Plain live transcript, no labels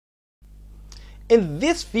In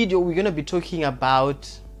this video, we're going to be talking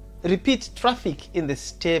about repeat traffic in the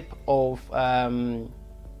step of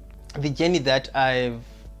the journey that I've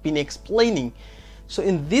been explaining. So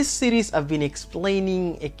in this series, I've been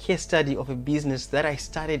explaining a case study of a business that I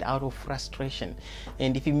started out of frustration.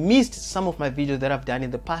 And if you missed some of my videos that I've done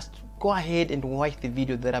in the past, go ahead and watch the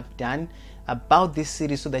video that I've done about this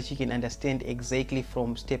series so that you can understand exactly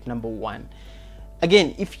from step number 1.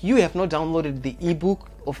 Again, if you have not downloaded the ebook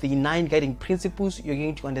of the 9 guiding principles, you're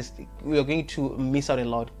going to miss out a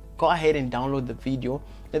lot. Go ahead and download the video,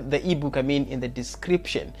 the ebook, in the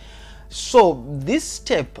description. So this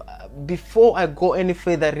step, before I go any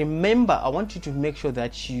further, remember, I want you to make sure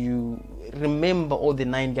that you remember all the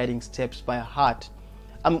 9 guiding steps by heart.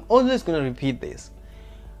 I'm always going to repeat this.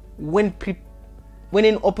 When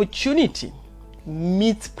an opportunity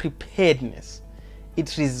meets preparedness,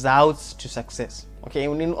 it results to success. Okay,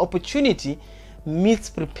 when an opportunity meets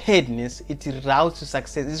preparedness, it results to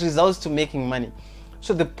success. It results to making money.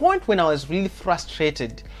 So the point when I was really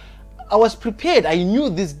frustrated, I was prepared. I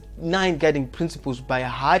knew these 9 guiding principles by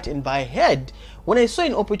heart and by head. When I saw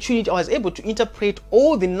an opportunity, I was able to interpret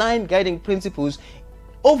all the 9 guiding principles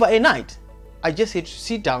over a night. I just had to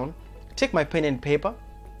sit down, take my pen and paper,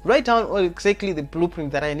 write down exactly the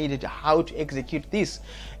blueprint that I needed, how to execute this.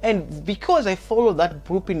 And because I followed that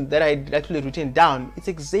blueprint that I actually written down, it's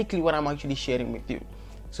exactly what I'm actually sharing with you.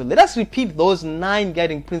 So let us repeat those 9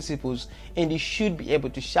 guiding principles and you should be able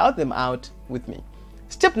to shout them out with me.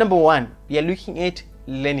 Step number 1, we are looking at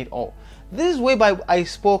learn it all. This is whereby I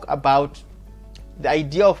spoke about the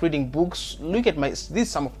idea of reading books. Look at these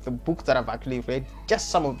some of the books that I've actually read, just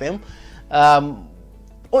some of them.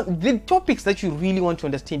 On the topics that you really want to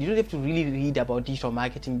understand. You don't have to really read about digital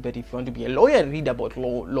marketing, but if you want to be a lawyer, read about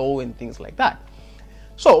law and things like that.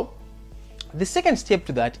 So the second step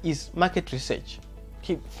to that is market research.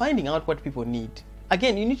 Okay, finding out what people need.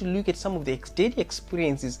 Again, you need to look at some of the daily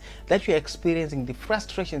experiences that you're experiencing, the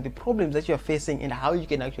frustrations, the problems that you're facing, and how you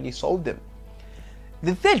can actually solve them.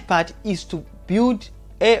 The third part is to build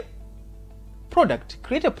a product,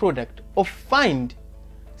 create a product, or find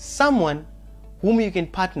someone whom you can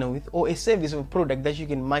partner with, or a service or a product that you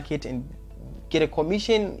can market and get a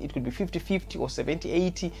commission. It could be 50-50 or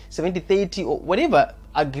 70-80, 70-30, or whatever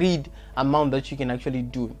agreed amount that you can actually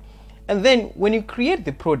do. And then when you create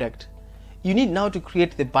the product, you need now to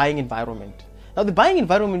create the buying environment. Now the buying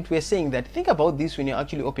environment, we're saying that, think about this when you're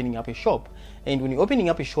actually opening up a shop. And when you're opening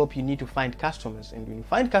up a shop, you need to find customers. And when you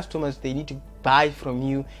find customers, they need to buy from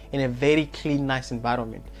you in a very clean, nice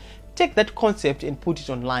environment. Take that concept and put it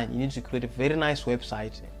online. You need to create a very nice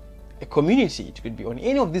website, a community. It could be on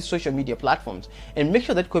any of these social media platforms, and make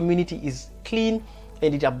sure that community is clean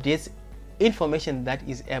and it updates information that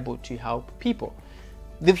is able to help people.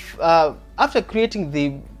 After creating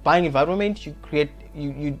the buying environment, you create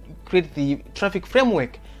the traffic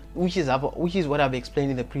framework, which is what I've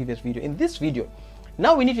explained in the previous video. In this video,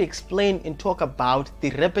 now we need to explain and talk about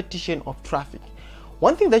the repetition of traffic.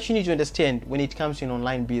 One thing that you need to understand when it comes to an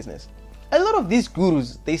online business, a lot of these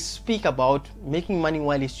gurus, they speak about making money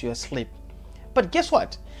while you're asleep. But guess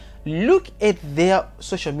what? Look at their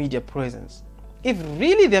social media presence. If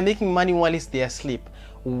really they're making money while they're asleep,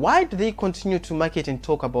 why do they continue to market and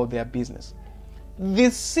talk about their business? The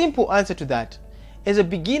simple answer to that, as a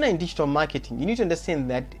beginner in digital marketing, you need to understand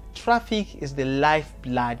that traffic is the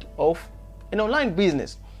lifeblood of an online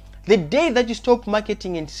business. The day that you stop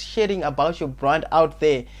marketing and sharing about your brand out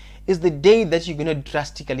there is the day that you're going to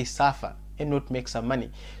drastically suffer and not make some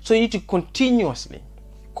money. So you need to continuously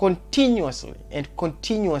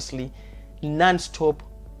non-stop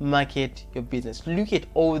market your business. Look at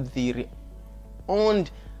all the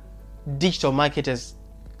renowned digital marketers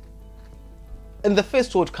in the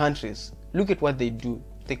first world countries. Look at what they do.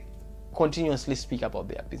 They continuously speak about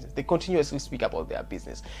their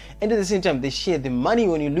business. And at the same time, they share the money.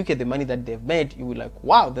 When you look at the money that they've made, you will like,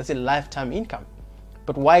 wow, that's a lifetime income.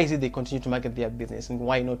 But why is it they continue to market their business, and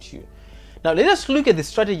why not you? Now let us look at the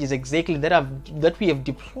strategies exactly that we have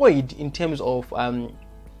deployed in terms of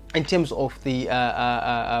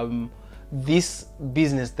this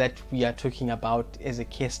business that we are talking about as a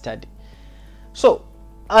case study. So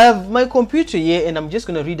I have my computer here, and I'm just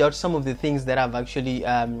going to read out some of the things that I've actually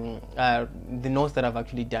the notes that I've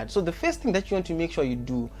actually done. So the first thing that you want to make sure you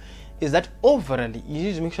do is that overall you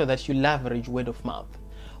need to make sure that you leverage word of mouth.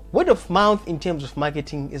 Word of mouth in terms of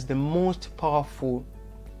marketing is the most powerful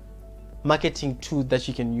marketing tool that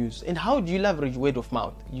you can use. And how do you leverage word of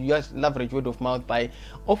mouth? You just leverage word of mouth by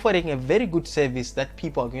offering a very good service that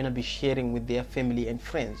people are going to be sharing with their family and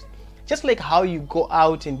friends. Just like how you go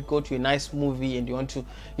out and go to a nice movie and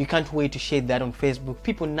you can't wait to share that on Facebook.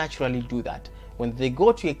 People naturally do that. When they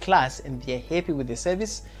go to a class and they're happy with the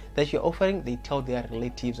service that you're offering, they tell their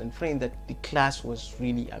relatives and friends that the class was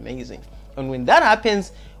really amazing. And when that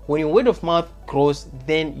happens, when your word of mouth grows,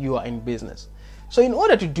 then you are in business. So in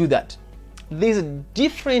order to do that, there's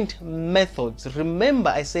different methods. Remember,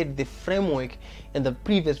 I said the framework in the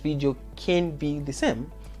previous video can be the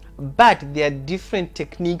same, but there are different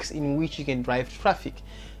techniques in which you can drive traffic.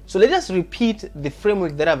 So let us repeat the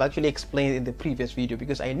framework that I've actually explained in the previous video,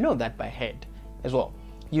 because I know that by head as well.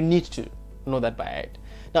 You need to know that by head.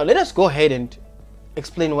 Now let us go ahead and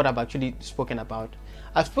explain what I've actually spoken about.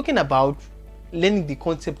 I've spoken about learning the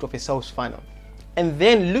concept of a sales funnel, and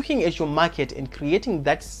then looking at your market and creating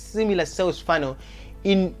that similar sales funnel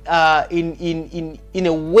in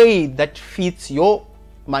a way that fits your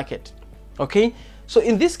market. Okay, so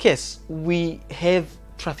in this case we have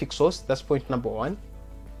traffic source, that's point number one.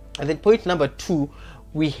 And then point number two,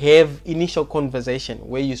 we have initial conversation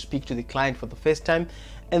where you speak to the client for the first time.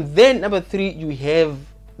 And then number three, you have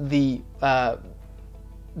the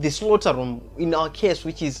slaughter room, in our case,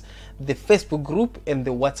 which is the Facebook group and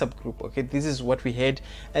the WhatsApp group. Okay, this is what we had.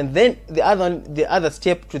 And then the other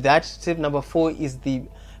step to that, step number four, is the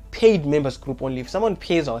paid members group only. If someone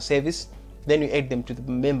pays our service, then you add them to the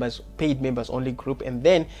paid members only group. And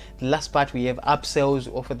then the last part, we have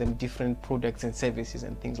upsells, offer them different products and services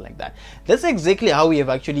and things like that. That's exactly how we have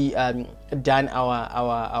actually done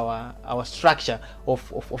our structure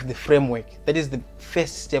of the framework. That is the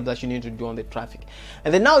first step that you need to do on the traffic.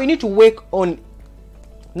 And then now you need to work on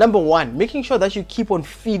number one, making sure that you keep on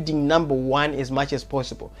feeding number one as much as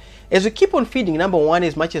possible. As you keep on feeding number one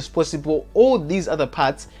as much as possible, all these other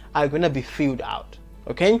parts are going to be filled out.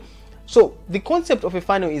 Okay, so the concept of a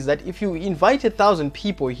funnel is that if you invite 1,000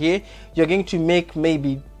 people here, you're going to make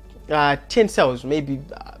maybe 10 sales, maybe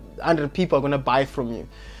 100 people are going to buy from you.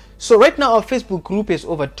 So right now our Facebook group is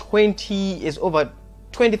over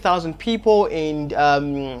 20,000 people, and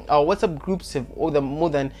our WhatsApp groups have more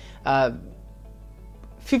than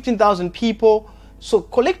 15,000 people. So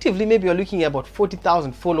collectively, maybe you're looking at about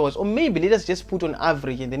 40,000 followers, or maybe let us just put on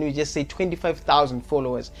average and then we just say 25,000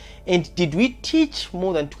 followers. And did we teach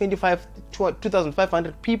more than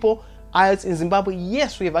 2,500 people IELTS in Zimbabwe?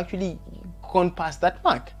 Yes, we have actually gone past that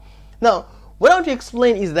mark. Now, what I want to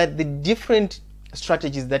explain is that the different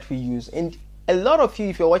strategies that we use, and a lot of you,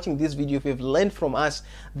 if you're watching this video, if you've learned from us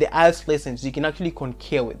the IELTS lessons, you can actually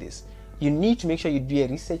concur with this. You need to make sure you do a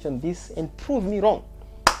research on this and prove me wrong.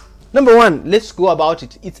 Number one, let's go about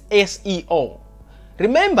it. It's SEO.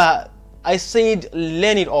 Remember, I said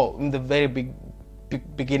learn it all in the very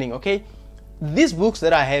beginning. Okay, these books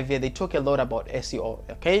that I have here, they talk a lot about SEO.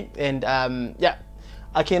 Okay, and yeah,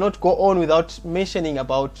 I cannot go on without mentioning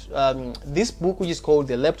about this book, which is called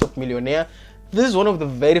The Laptop Millionaire. This is one of the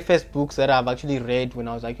very first books that I've actually read when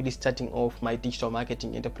I was actually starting off my digital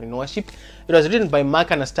marketing entrepreneurship. It was written by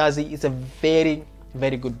Mark Anastasi. It's a very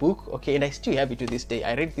good book. Okay, and I still have it to this day.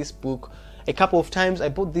 I read this book a couple of times. I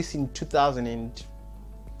bought this in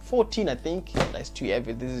 2014, I think, and I still have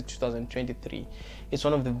it. This is 2023. It's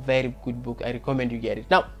one of the very good books. I recommend you get it.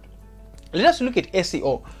 Now, let us look at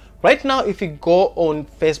SEO. Right now, if you go on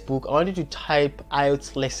Facebook, I want you to type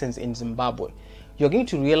IELTS lessons in Zimbabwe. You're going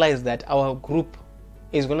to realize that our group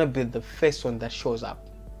is going to be the first one that shows up.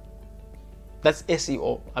 That's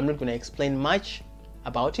SEO. I'm not going to explain much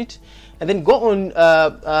about it. And then go on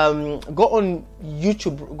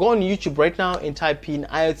YouTube right now and type in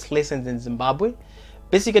IELTS lessons in Zimbabwe.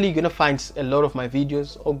 Basically, you're going to find a lot of my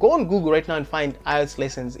videos, or go on Google right now and find IELTS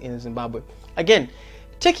lessons in Zimbabwe. Again,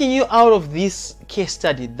 taking you out of this case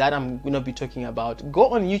study that I'm going to be talking about, go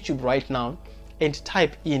on YouTube right now and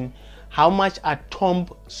type in how much are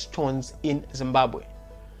tombstones in Zimbabwe.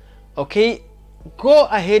 Okay, go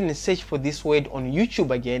ahead and search for this word on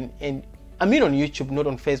YouTube again, and I mean on YouTube, not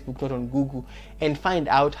on Facebook, not on Google, and find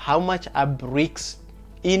out how much are bricks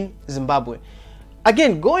in Zimbabwe.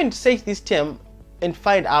 Again, go and search this term and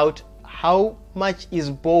find out how much is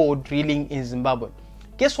bore drilling in Zimbabwe.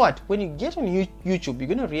 Guess what? When you get on YouTube, you're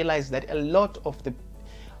going to realize that a lot of the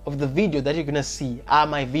video that you're going to see are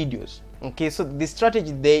my videos. Okay, so the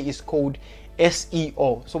strategy there is called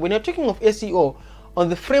SEO. So when you're talking of SEO, on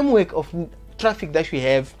the framework of traffic that we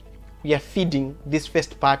are feeding this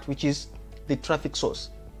first part, which is the traffic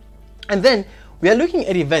source. And then we are looking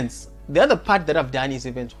at events. The other part that I've done is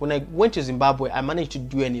events. When I went to Zimbabwe, I managed to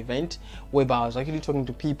do an event whereby I was actually talking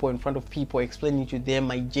to people in front of people, explaining to them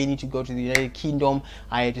my journey to go to the United Kingdom.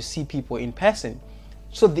 I had to see people in person.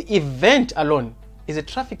 So the event alone is a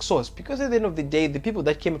traffic source, because at the end of the day, the people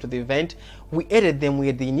that came to the event, we added them, we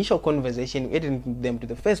had the initial conversation, we added them to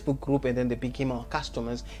the Facebook group, and then they became our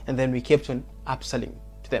customers, and then we kept on upselling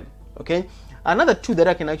to them. Okay, another two that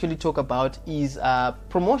I can actually talk about is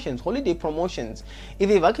promotions, holiday promotions. If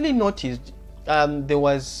you've actually noticed, there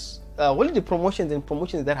was holiday promotions and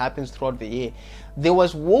promotions that happens throughout the year. There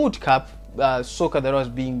was World Cup soccer that was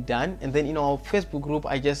being done, and then in our Facebook group,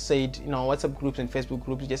 I just said, in our WhatsApp groups and Facebook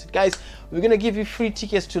groups, we just said, guys, we're gonna give you free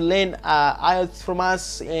tickets to learn IELTS from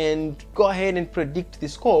us, and go ahead and predict the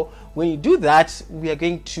score. When you do that, we are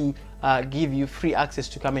going to give you free access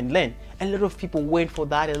to come and learn. And a lot of people went for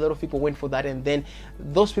that, and then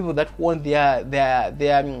those people that won their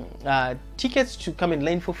tickets to come and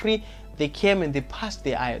learn for free, they came and they passed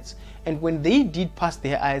their IELTS. And when they did pass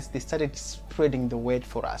their IELTS, they started spreading the word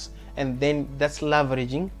for us, and then that's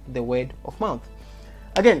leveraging the word of mouth.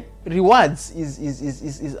 Again, rewards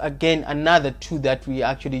is again another tool that we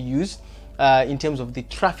actually use in terms of the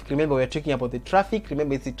traffic. Remember, we're talking about the traffic.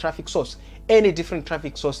 Remember, it's the traffic source. Any different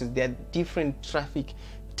traffic sources, there are different traffic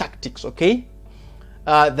tactics, okay,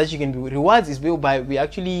 that you can do. Rewards is whereby we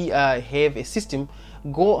actually have a system.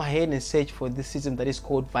 Go ahead and search for this system that is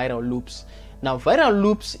called Viral Loops. Now, Viral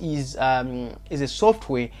Loops is a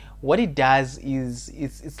software. What it does is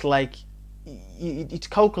it's like it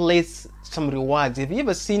calculates some rewards. Have you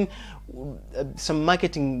ever seen some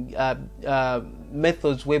marketing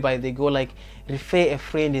methods whereby they go like, refer a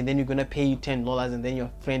friend and then you're gonna pay you $10, and then your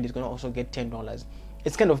friend is gonna also get $10?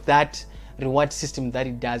 It's kind of that reward system that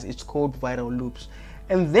it does. It's called Viral Loops.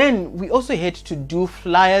 And then we also had to do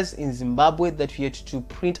flyers in Zimbabwe that we had to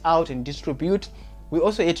print out and distribute. We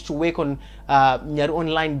also had to work on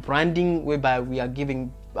online branding, whereby we are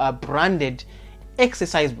giving branded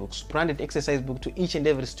exercise books to each and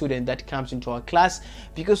every student that comes into our class,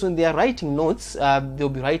 because when they are writing notes, they'll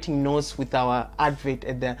be writing notes with our advert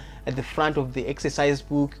at the front of the exercise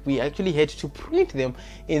book. We actually had to print them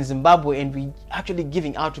in Zimbabwe, and we actually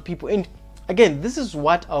giving out to people. And again, this is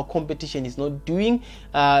what our competition is not doing.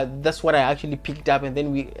 That's what I actually picked up, and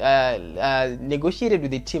then we negotiated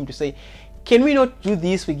with the team to say, can we not do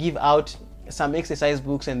this? We give out some exercise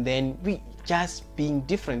books, and then we just being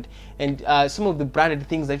different. And some of the branded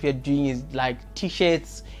things that we are doing is like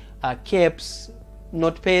t-shirts, caps,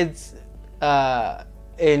 notepads,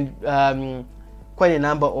 and quite a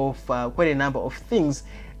number of things.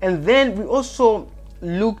 And then we also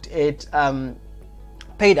looked at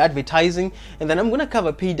paid advertising, and then I'm going to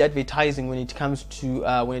cover paid advertising when it comes to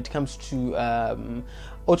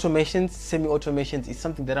automations. Semi-automations is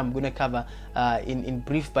something that I'm going to cover in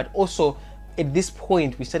brief, but also at this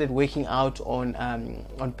point we started working out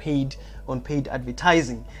on paid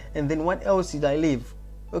advertising. And then what else did I leave?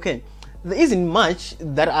 Okay, there isn't much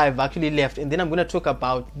that I've actually left, and then I'm going to talk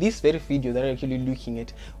about this very video that I'm actually looking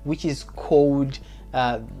at, which is called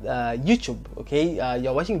YouTube. Okay,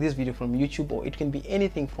 you're watching this video from YouTube, or it can be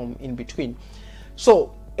anything from in between.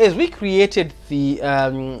 So as we created the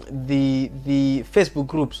Facebook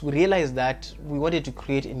groups, we realized that we wanted to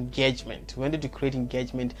create engagement. We wanted to create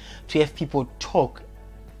engagement to have people talk.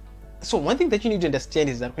 So one thing that you need to understand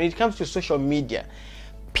is that when it comes to social media,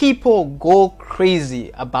 people go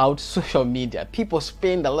crazy about social media. People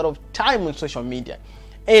spend a lot of time on social media.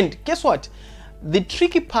 And guess what? The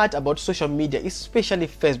tricky part about social media, especially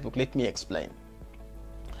Facebook, let me explain.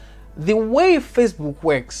 The way Facebook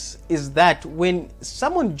works is that when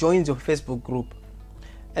someone joins your Facebook group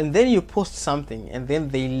and then you post something and then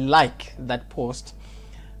they like that post,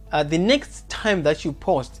 the next time that you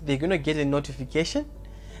post, they're going to get a notification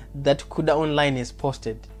that Kuda Online is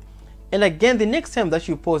posted. And again, the next time that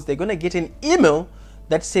you post, they're going to get an email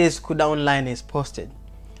that says Kuda Online is posted.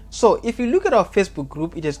 So if you look at our Facebook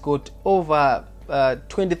group, it has got over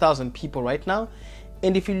 20,000 people right now.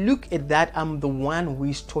 And if you look at that, I'm the one who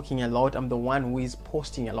is talking a lot. I'm the one who is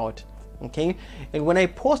posting a lot. Okay. And when I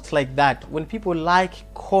post like that, when people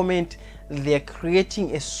like, comment, they're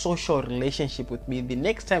creating a social relationship with me. The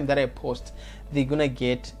next time that I post, they're going to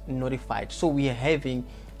get notified. So we are having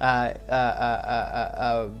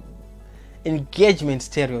engagement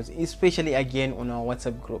stereos, especially again on our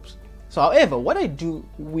WhatsApp groups. So however, what I do,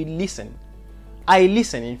 I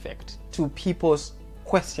listen in fact to people's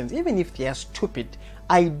questions. Even if they are stupid,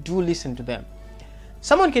 I do listen to them.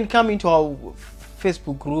 Someone can come into our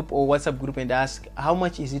Facebook group or WhatsApp group and ask, how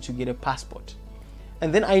much is it to get a passport?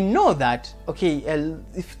 And then I know that, okay,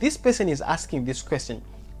 if this person is asking this question,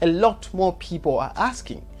 a lot more people are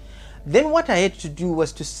asking. Then what I had to do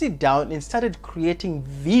was to sit down and started creating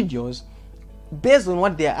videos based on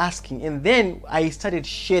what they're asking, and then I started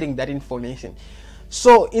sharing that information.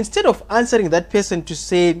 So instead of answering that person to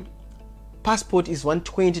say, passport is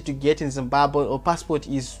 120 to get in Zimbabwe, or passport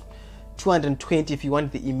is 220 if you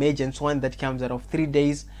want the emergency one that comes out of 3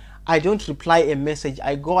 days. I don't reply a message.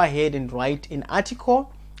 I go ahead and write an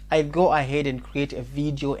article. I go ahead and create a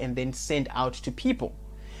video and then send out to people.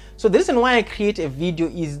 So the reason why I create a video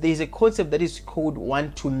is there's a concept that is called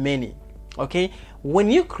one to many. Okay,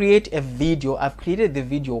 when you create a video, I've created the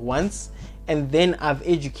video once and then I've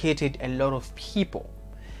educated a lot of people.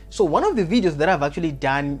 So one of the videos that I've actually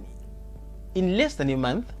done in less than a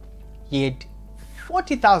month, he had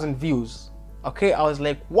 40,000 views. Okay, I was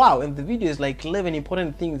like, wow. And the video is like 11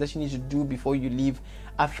 important things that you need to do before you leave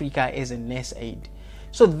Africa as a nurse aide.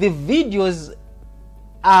 So the videos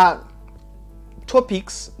are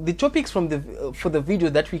topics. The topics from for the video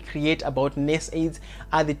that we create about nurse aides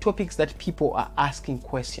are the topics that people are asking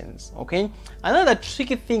questions. Okay, another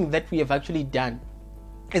tricky thing that we have actually done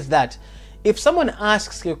is that if someone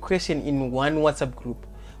asks a question in one WhatsApp group,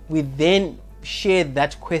 we then share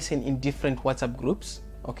that question in different WhatsApp groups.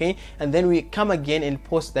 Okay, and then we come again and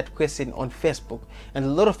post that question on Facebook, and a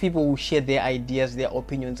lot of people will share their ideas, their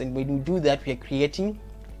opinions, and when we do that, we are creating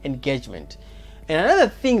engagement. And another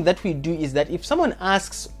thing that we do is that if someone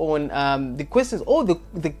asks on the questions, all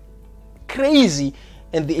the crazy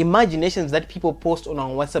and the imaginations that people post on our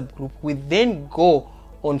WhatsApp group, we then go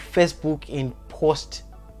on Facebook and post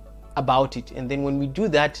about it. And then when we do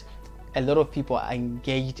that, a lot of people are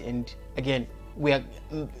engaged, and again, we are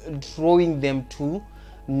drawing them to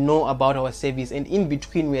know about our service. And in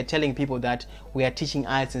between, we are telling people that we are teaching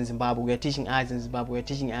IELTS in Zimbabwe, we are teaching IELTS in Zimbabwe, we are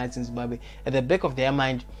teaching IELTS in Zimbabwe. At the back of their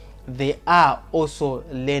mind, they are also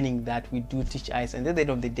learning that we do teach IELTS, and at the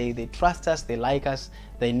end of the day, they trust us, they like us,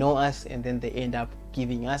 they know us, and then they end up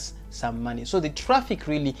giving us some money. So the traffic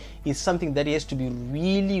really is something that has to be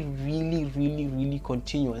really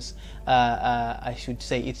continuous. I should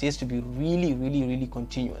say it has to be really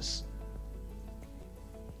continuous.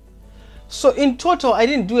 So in total, I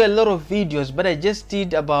didn't do a lot of videos, but I just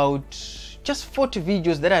did about 40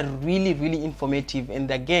 videos that are really informative. And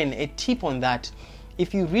again, a tip on that: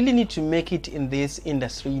 if you really need to make it in this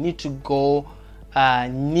industry, you need to go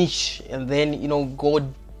niche, and then go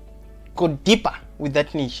deeper with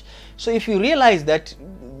that niche. So if you realize that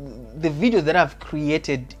the video that I've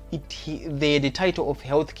created, the title of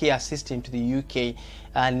healthcare assistant to the UK,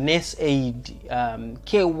 nurse aide,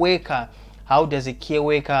 care worker. How does a care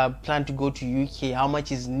worker plan to go to UK? How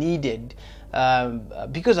much is needed?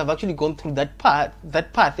 Because I've actually gone through that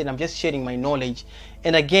path, and I'm just sharing my knowledge.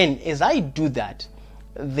 And again, as I do that,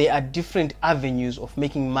 there are different avenues of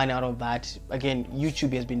making money out of that. Again,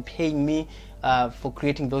 YouTube has been paying me for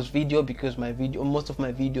creating those videos, because most of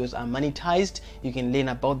my videos are monetized. You can learn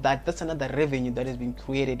about that. That's another revenue that has been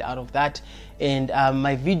created out of that. And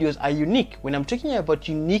my videos are unique. When I'm talking about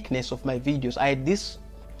uniqueness of my videos, I had this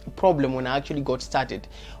problem when I actually got started,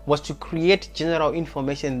 was to create general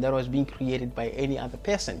information that was being created by any other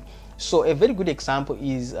person. So a very good example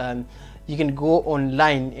is you can go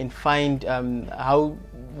online and find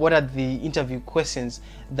what are the interview questions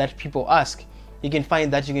that people ask. You can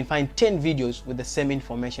find 10 videos with the same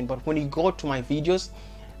information. But when you go to my videos,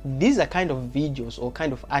 these are kind of videos or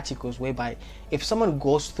kind of articles whereby if someone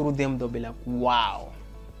goes through them, they'll be like, wow,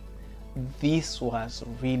 this was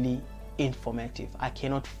really informative. I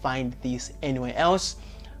cannot find this anywhere else.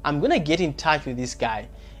 I'm gonna get in touch with this guy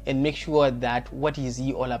and make sure that what is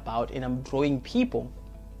he all about, and I'm drawing people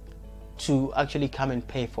to actually come and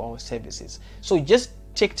pay for our services. So just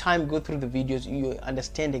take time, go through the videos, you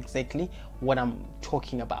understand exactly what I'm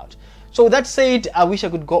talking about. So with that said, I wish I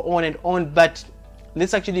could go on and on, but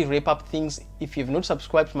let's actually wrap up things. If you've not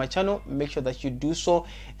subscribed to my channel, make sure that you do so.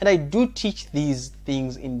 And I do teach these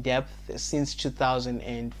things in depth since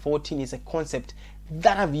 2014. It's a concept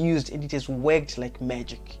that I've used, and it has worked like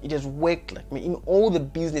magic. It has worked like me in all the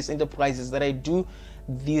business enterprises that I do.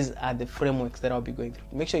 These are the frameworks that I'll be going through.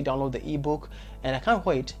 Make sure you download the ebook, and I can't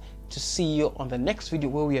wait to see you on the next video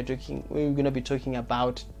where we're going to be talking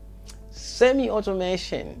about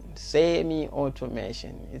semi-automation.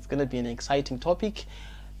 It's going to be an exciting topic.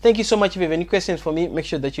 Thank you so much. If you have any questions for me, make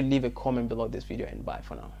sure that you leave a comment below this video, and bye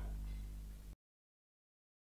for now.